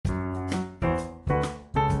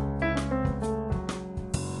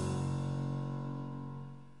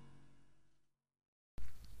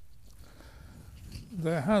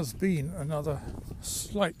there has been another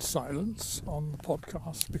slight silence on the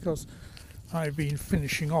podcast because I've been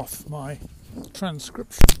finishing off my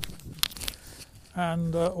transcription,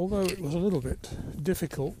 and although it was a little bit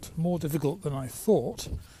difficult, more difficult than I thought,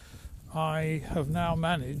 I have now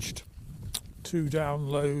managed to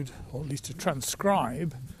download, or at least to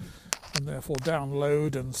transcribe, and therefore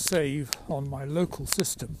download and save on my local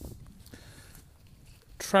system,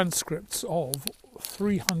 transcripts of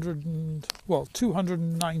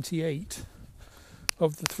 298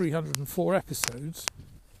 of the 304 episodes.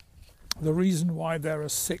 The reason why there are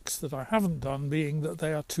 6 that I haven't done being that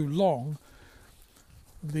they are too long.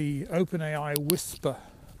 The OpenAI Whisper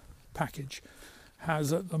package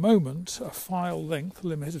has at the moment a file length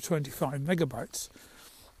limit of 25 megabytes,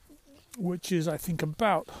 which is, I think,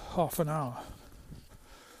 about half an hour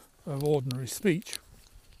of ordinary speech.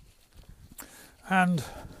 And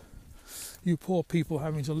you poor people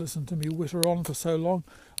having to listen to me witter on for so long,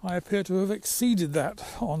 I appear to have exceeded that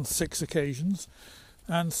on 6 occasions,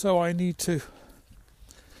 and so I need to,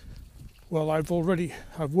 I've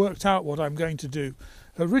worked out what I'm going to do.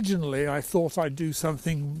 Originally I thought I'd do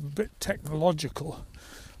something a bit technological,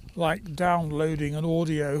 like downloading an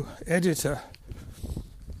audio editor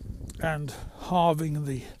and halving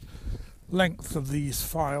the length of these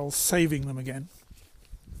files, saving them again.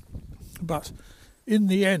 But in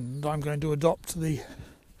the end, I'm going to adopt the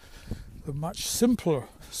much simpler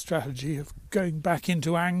strategy of going back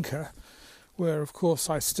into Anchor, where of course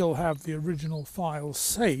I still have the original files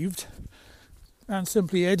saved, and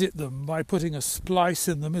simply edit them by putting a splice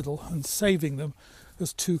in the middle and saving them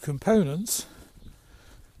as 2 components,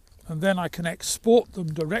 and then I can export them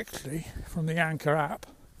directly from the Anchor app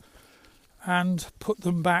and put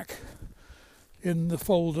them back in the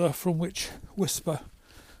folder from which Whisper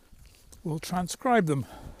will transcribe them.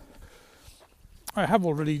 I have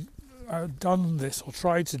already done this, or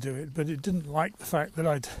tried to do it, but it didn't like the fact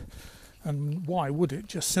that and why would it,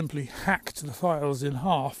 just simply hacked the files in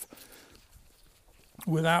half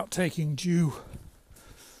without paying due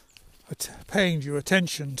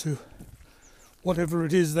attention to whatever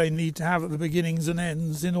it is they need to have at the beginnings and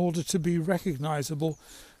ends in order to be recognisable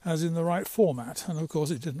as in the right format. And of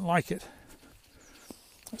course it didn't like it.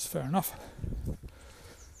 That's fair enough.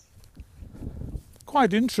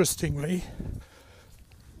 Quite interestingly,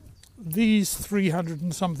 these 300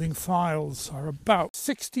 and something files are about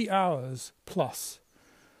 60 hours plus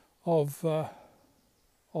of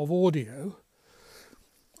audio,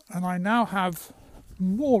 and I now have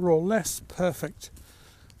more or less perfect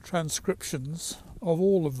transcriptions of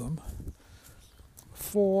all of them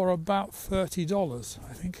for about $30,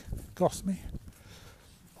 I think, it cost me.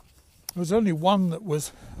 There was only one that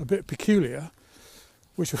was a bit peculiar,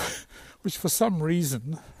 which for some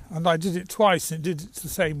reason, and I did it twice and did it the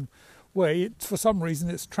same way, for some reason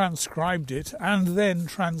it's transcribed it and then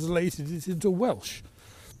translated it into Welsh,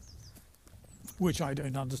 which I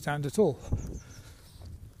don't understand at all.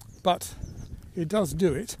 But it does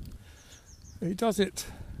do it. It does it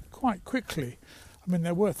quite quickly. I mean,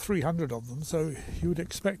 there were 300 of them, so you would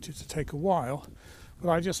expect it to take a while,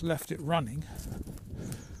 but I just left it running.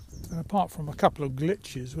 And apart from a couple of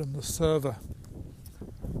glitches when the server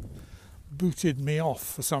booted me off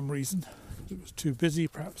for some reason, it was too busy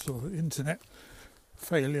perhaps, or the internet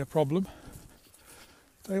failure problem,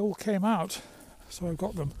 they all came out, so I've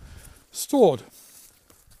got them stored.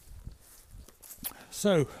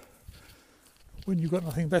 So when you've got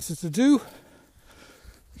nothing better to do,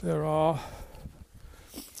 there are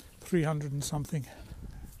 300 and something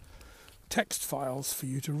text files for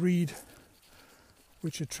you to read,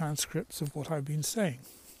 which are transcripts of what I've been saying.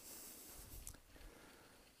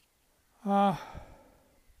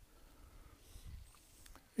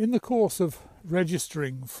 In the course of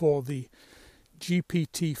registering for the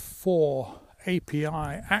GPT-4 API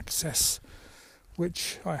access,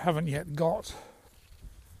 which I haven't yet got,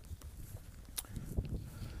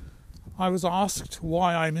 I was asked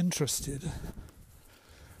why I'm interested,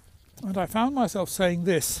 and I found myself saying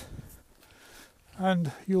this,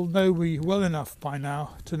 and you'll know me well enough by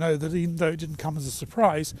now to know that even though it didn't come as a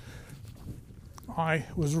surprise, I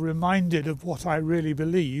was reminded of what I really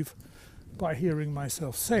believe by hearing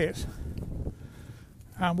myself say it.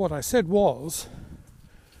 And what I said was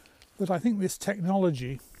that I think this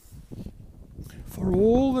technology, for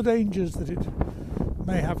all the dangers that it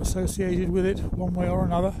may have associated with it one way or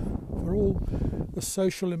another, for all the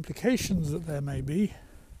social implications that there may be,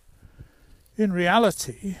 in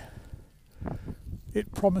reality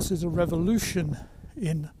it promises a revolution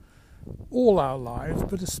in all our lives,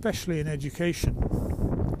 but especially in education.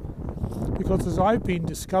 Because as I've been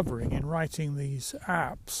discovering in writing these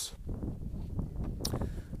apps,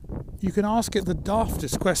 You can ask it the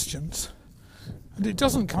daftest questions, and it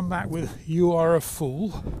doesn't come back with, "You are a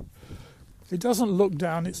fool." It doesn't look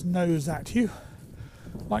down its nose at you,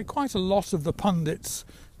 like quite a lot of the pundits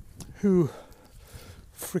who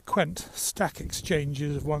frequent stack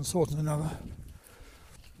exchanges of one sort and another.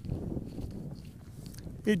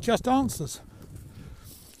 It just answers,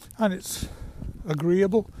 and it's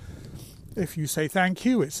agreeable. If you say thank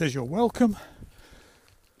you, it says you're welcome.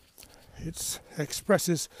 It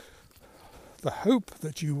expresses the hope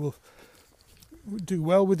that you will do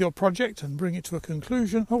well with your project and bring it to a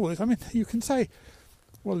conclusion. You can say,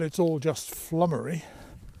 well, it's all just flummery,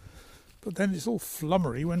 but then it's all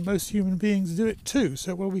flummery when most human beings do it too,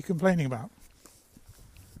 so what are we complaining about?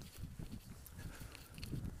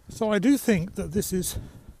 So I do think that this is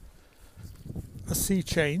a sea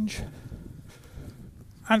change,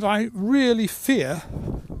 and I really fear,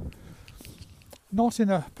 not in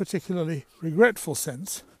a particularly regretful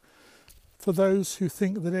sense, for those who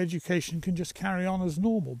think that education can just carry on as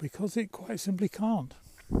normal, because it quite simply can't.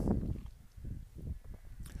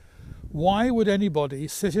 Why would anybody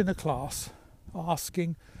sit in a class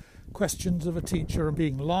asking questions of a teacher and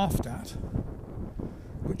being laughed at,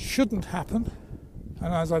 which shouldn't happen?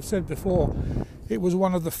 And as I've said before, it was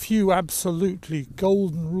one of the few absolutely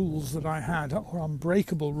golden rules that I had, or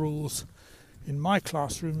unbreakable rules, in my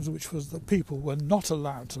classrooms, which was that people were not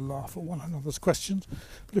allowed to laugh at one another's questions.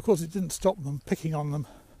 But of course it didn't stop them picking on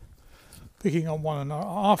one another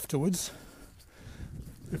afterwards,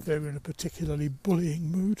 if they were in a particularly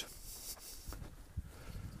bullying mood.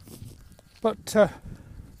 But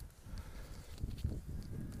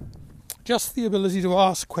just the ability to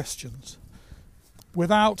ask questions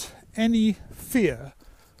without any fear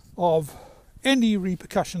of any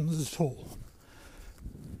repercussions at all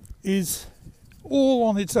is all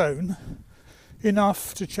on its own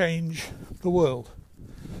enough to change the world.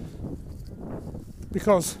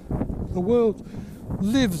 Because the world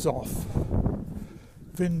lives off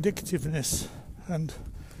vindictiveness and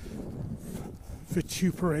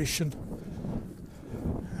vituperation,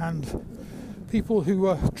 and people who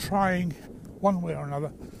are trying one way or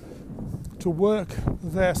another to work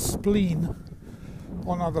their spleen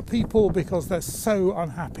on other people because they're so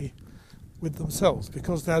unhappy with themselves,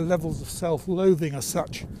 because their levels of self-loathing are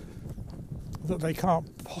such that they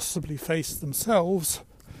can't possibly face themselves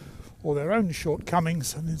or their own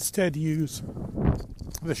shortcomings, and instead use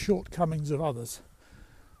the shortcomings of others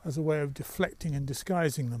as a way of deflecting and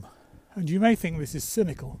disguising them. And you may think this is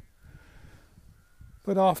cynical,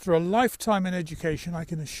 but after a lifetime in education, I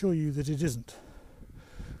can assure you that it isn't.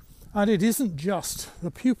 And it isn't just the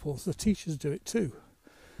pupils, the teachers do it too.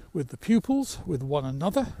 With the pupils, with one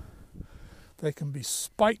another, they can be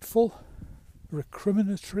spiteful,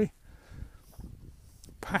 recriminatory,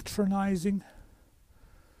 patronising.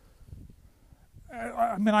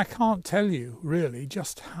 I can't tell you really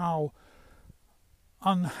just how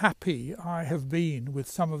unhappy I have been with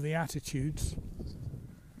some of the attitudes.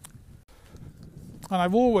 And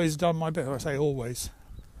I've always done my best. I say always.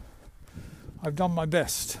 I've done my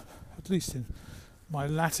best, at least in my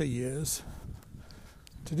latter years,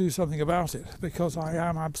 to do something about it, because I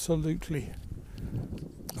am absolutely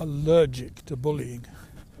allergic to bullying.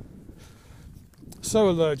 So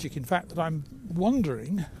allergic, in fact, that I'm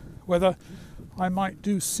wondering whether I might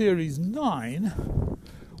do Series 9,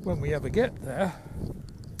 when we ever get there,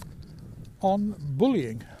 on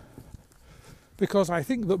bullying. Because I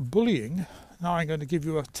think that bullying, now I'm going to give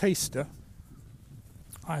you a taster,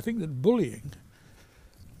 I think that bullying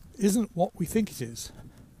isn't what we think it is.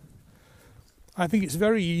 I think it's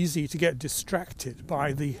very easy to get distracted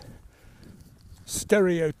by the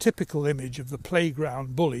stereotypical image of the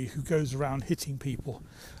playground bully who goes around hitting people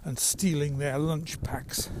and stealing their lunch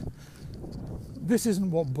packs. This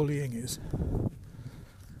isn't what bullying is.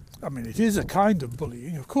 I mean, it is a kind of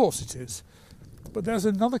bullying, of course it is. But there's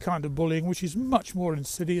another kind of bullying which is much more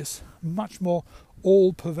insidious, much more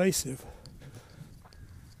all-pervasive.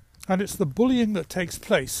 And it's the bullying that takes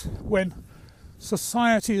place when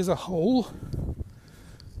society as a whole,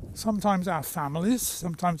 sometimes our families,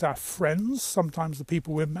 sometimes our friends, sometimes the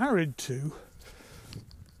people we're married to,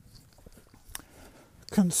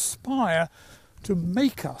 conspire to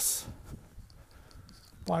make us,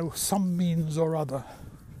 by some means or other,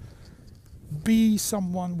 be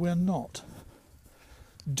someone we're not.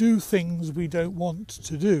 Do things we don't want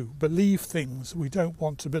to do, believe things we don't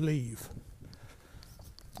want to believe.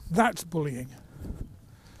 That's bullying.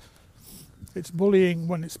 It's bullying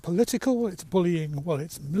when it's political, it's bullying when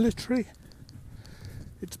it's military,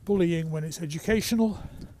 it's bullying when it's educational,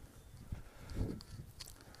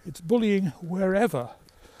 it's bullying wherever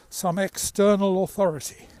some external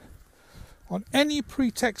authority, on any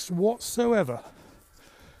pretext whatsoever,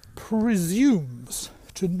 presumes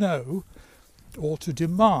to know or to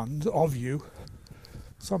demand of you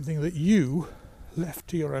something that you, left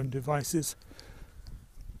to your own devices,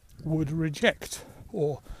 would reject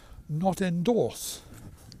or not endorse.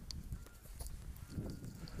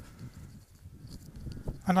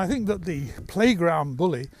 And I think that the playground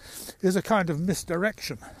bully is a kind of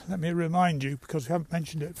misdirection. Let me remind you, because we haven't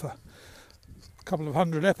mentioned it for a couple of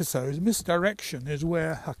hundred episodes, misdirection is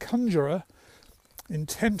where a conjurer,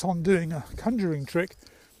 intent on doing a conjuring trick,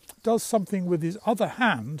 does something with his other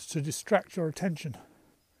hand to distract your attention,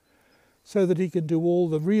 so that he can do all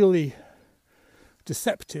the really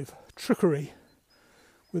deceptive trickery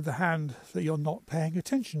with the hand that you're not paying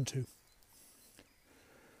attention to.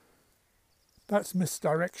 That's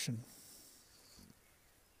misdirection.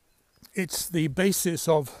 It's the basis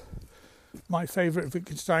of my favourite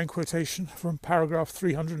Wittgenstein quotation from paragraph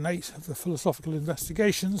 308 of the Philosophical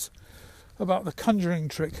Investigations about the conjuring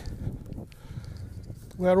trick,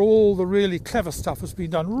 where all the really clever stuff has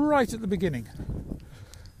been done right at the beginning.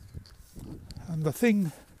 And the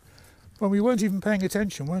thing, when we weren't even paying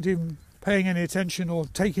attention, weren't even paying any attention or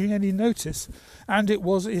taking any notice, and it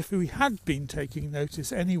was, if we had been taking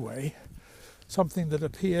notice anyway, something that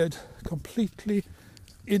appeared completely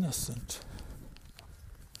innocent.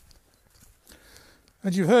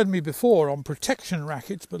 And you've heard me before on protection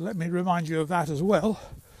rackets, but let me remind you of that as well.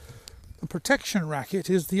 The protection racket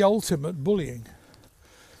is the ultimate bullying,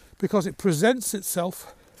 because it presents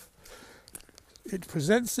itself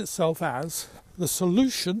as the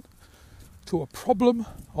solution to a problem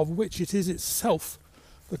of which it is itself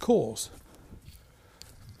the cause.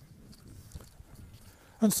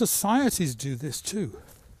 And societies do this too.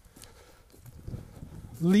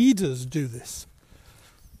 Leaders do this.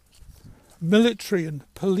 Military and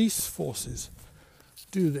police forces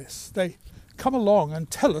do this. They come along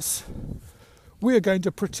and tell us, we're going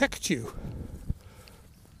to protect you.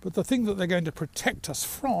 But the thing that they're going to protect us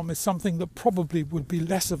from is something that probably would be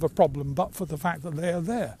less of a problem but for the fact that they are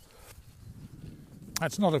there.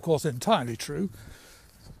 That's not, of course, entirely true.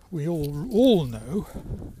 We all know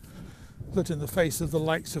that in the face of the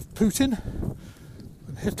likes of Putin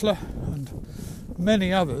and Hitler and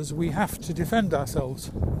many others, we have to defend ourselves.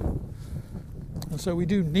 And so we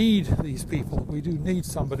do need these people. We do need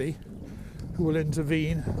somebody who will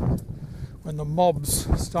intervene when the mobs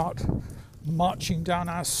start marching down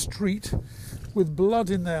our street with blood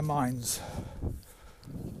in their minds,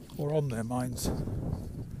 or on their minds.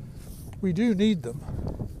 We do need them,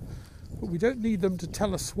 but we don't need them to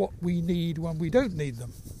tell us what we need when we don't need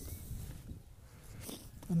them.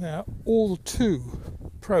 And they're all too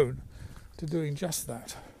prone to doing just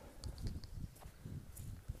that.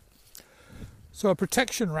 So a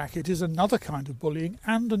protection racket is another kind of bullying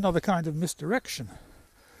and another kind of misdirection,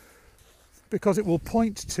 because it will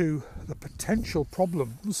point to the potential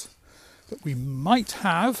problems that we might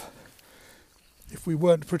have if we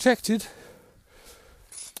weren't protected,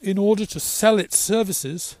 in order to sell its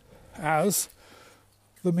services as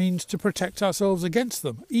the means to protect ourselves against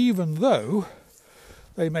them, even though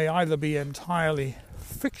they may either be entirely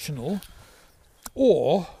fictional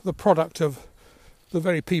or the product of the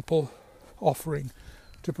very people offering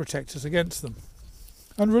to protect us against them.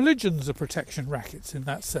 And religions are protection rackets in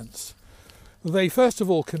that sense. They first of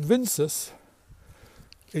all convince us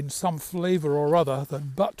in some flavour or other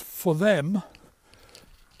that but for them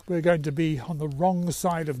we're going to be on the wrong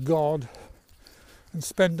side of God and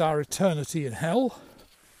spend our eternity in hell.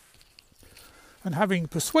 And having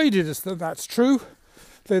persuaded us that that's true,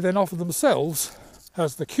 they then offer themselves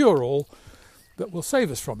as the cure-all that will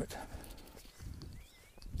save us from it.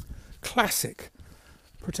 Classic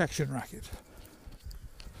protection racket.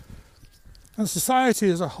 And society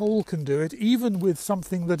as a whole can do it, even with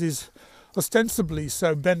something that is ostensibly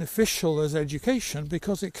so beneficial as education,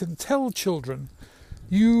 because it can tell children,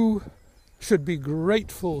 you should be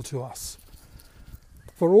grateful to us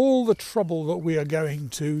for all the trouble that we are going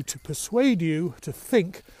to persuade you to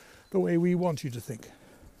think the way we want you to think,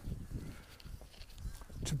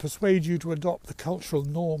 to persuade you to adopt the cultural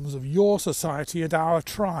norms of your society and our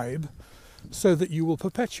tribe so that you will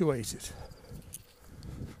perpetuate it.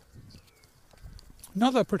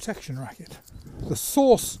 Another protection racket. The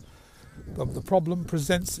source of the problem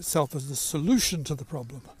presents itself as the solution to the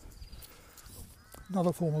problem.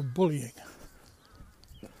 Another form of bullying.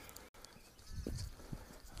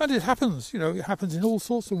 And it happens, it happens in all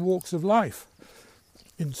sorts of walks of life.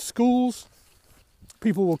 In schools,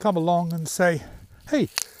 people will come along and say, hey,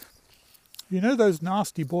 those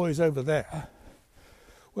nasty boys over there?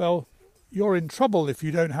 Well, you're in trouble if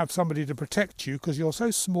you don't have somebody to protect you because you're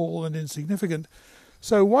so small and insignificant.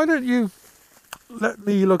 So why don't you let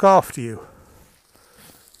me look after you?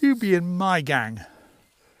 You be in my gang.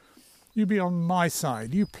 You be on my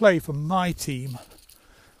side. You play for my team.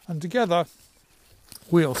 And together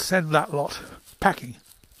we'll send that lot packing.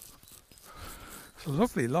 It's a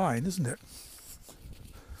lovely line, isn't it?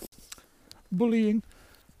 Bullying,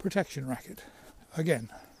 protection racket. Again.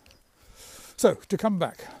 So, to come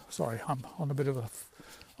back, sorry, I'm on a bit of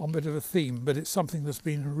a theme, but it's something that's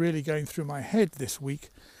been really going through my head this week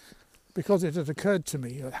because it has occurred to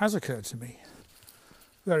me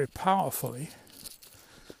very powerfully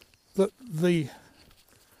that the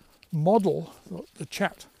model that the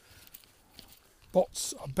chat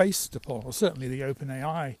bots are based upon, or certainly the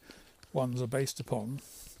OpenAI ones are based upon,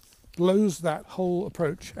 blows that whole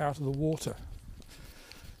approach out of the water.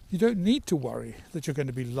 You don't need to worry that you're going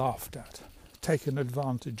to be laughed at, taken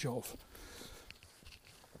advantage of,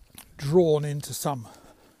 drawn into some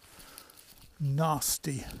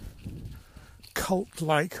nasty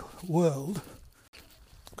cult-like world,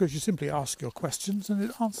 because you simply ask your questions and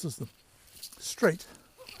it answers them straight.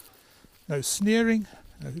 No sneering,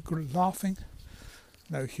 no laughing,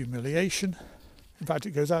 no humiliation. In fact,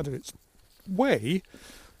 it goes out of its way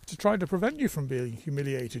to try to prevent you from being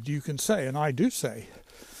humiliated. You can say, and I do say,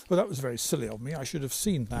 well, that was very silly of me, I should have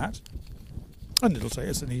seen that. And it'll say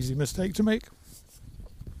it's an easy mistake to make,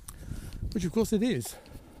 which of course it is.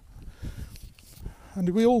 And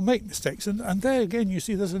we all make mistakes, and there again you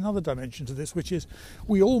see there's another dimension to this, which is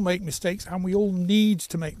we all make mistakes and we all need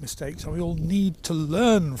to make mistakes and we all need to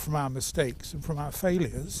learn from our mistakes and from our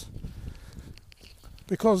failures,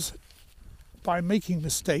 because by making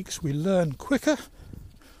mistakes we learn quicker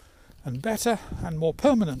and better and more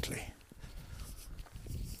permanently.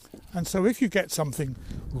 And so if you get something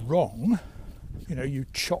wrong, you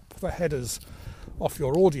chop the headers off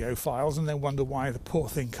your audio files and then wonder why the poor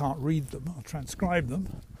thing can't read them or transcribe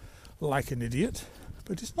them like an idiot.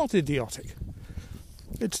 But it's not idiotic.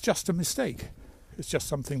 It's just a mistake. It's just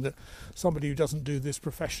something that somebody who doesn't do this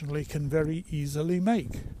professionally can very easily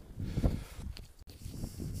make.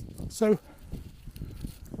 So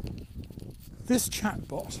this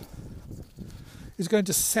chatbot is going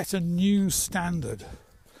to set a new standard,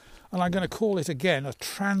 and I'm going to call it again a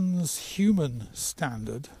transhuman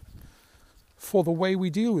standard for the way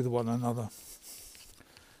we deal with one another,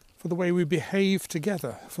 for the way we behave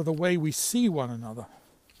together, for the way we see one another.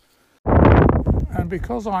 And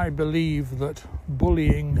because I believe that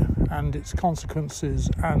bullying and its consequences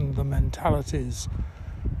and the mentalities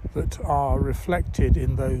that are reflected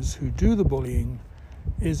in those who do the bullying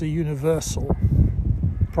is a universal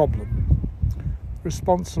problem,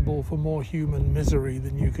 responsible for more human misery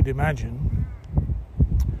than you could imagine,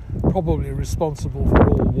 probably responsible for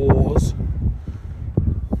all wars,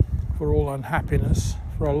 for all unhappiness,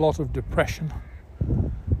 for a lot of depression,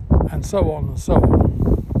 and so on and so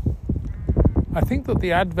on. I think that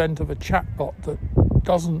the advent of a chatbot that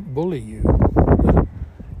doesn't bully you, that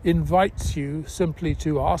invites you simply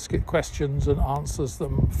to ask it questions and answers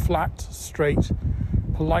them flat, straight,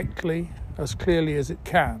 politely, as clearly as it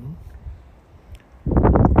can,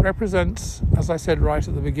 represents, as I said right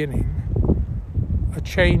at the beginning, a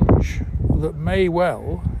change that may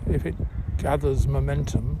well, if it gathers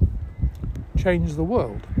momentum, change the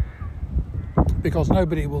world, because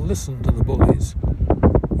nobody will listen to the bullies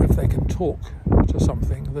if they can talk to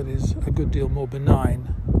something that is a good deal more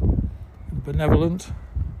benign and benevolent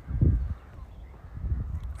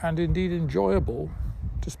and indeed enjoyable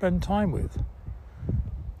to spend time with,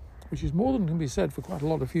 which is more than can be said for quite a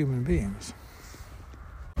lot of human beings.